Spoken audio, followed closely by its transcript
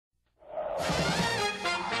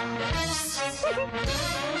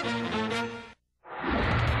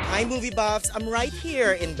Hi movie buffs, I'm right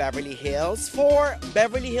here in Beverly Hills for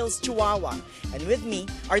Beverly Hills Chihuahua. And with me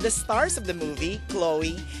are the stars of the movie,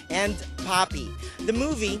 Chloe and Poppy. The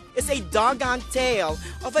movie is a doggone tale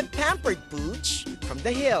of a pampered pooch from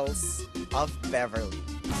the hills of Beverly.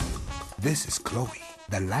 This is Chloe,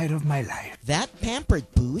 the light of my life. That pampered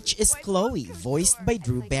pooch is Chloe, voiced by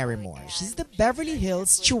Drew Barrymore. She's the Beverly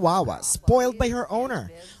Hills Chihuahua, spoiled by her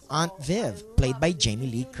owner, Aunt Viv, played by Jamie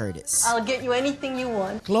Lee Curtis. I'll get you anything you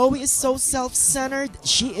want. Chloe is so self-centered,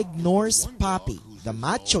 she ignores Poppy, the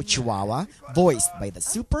macho Chihuahua, voiced by the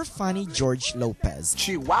super funny George Lopez.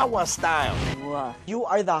 Chihuahua style. You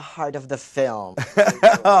are the heart of the film.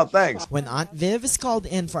 Oh, thanks. When Aunt Viv is called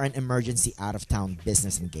in for an emergency out-of-town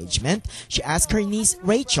business engagement, she asks her niece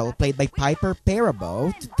Rachel, played by Piper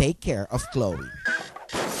Perabo, to take care of Chloe.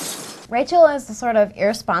 Rachel is the sort of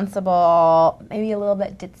irresponsible, maybe a little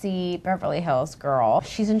bit ditzy Beverly Hills girl.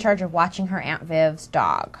 She's in charge of watching her Aunt Viv's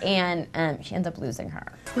dog, and she ends up losing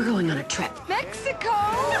her. We're going on a trip. Mexico!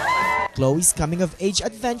 Chloe's coming-of-age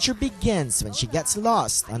adventure begins when she gets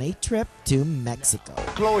lost on a trip to Mexico.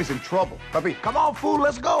 Chloe's in trouble. Puppy, come on, fool,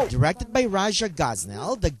 let's go. Directed by Raja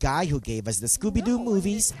Gosnell, the guy who gave us the Scooby-Doo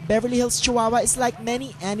movies, Beverly Hills Chihuahua is like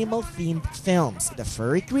many animal-themed films. The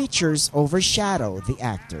furry creatures overshadow the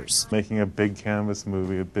actors. Making a big canvas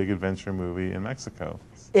movie, a big adventure movie in Mexico.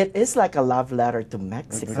 It is like a love letter to It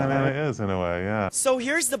Mexico. kind of is in a way, yeah. So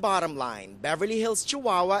here's the bottom line. Beverly Hills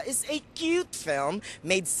Chihuahua is a cute film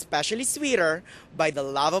made specially sweeter by the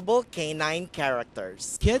lovable canine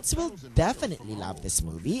characters. Kids will definitely love this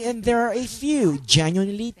movie, and there are a few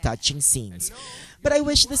genuinely touching scenes. But I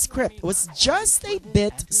wish the script was just a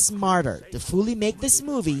bit smarter to fully make this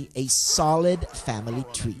movie a solid family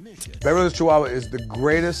treat. Beverly Hills Chihuahua is the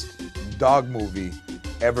greatest dog movie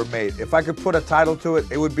ever made. If I could put a title to it,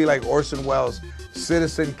 it would be like Orson Welles'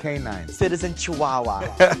 Citizen Canine. Citizen Chihuahua.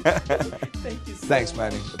 Thank you. Thanks,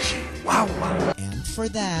 Manny. Chihuahua. And for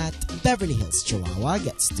that, Beverly Hills Chihuahua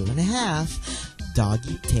gets 2.5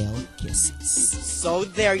 doggy tail kisses. So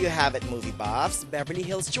there you have it, movie buffs. Beverly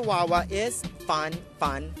Hills Chihuahua is fun,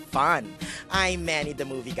 fun, fun. I'm Manny the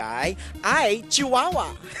movie guy. I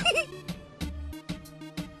Chihuahua.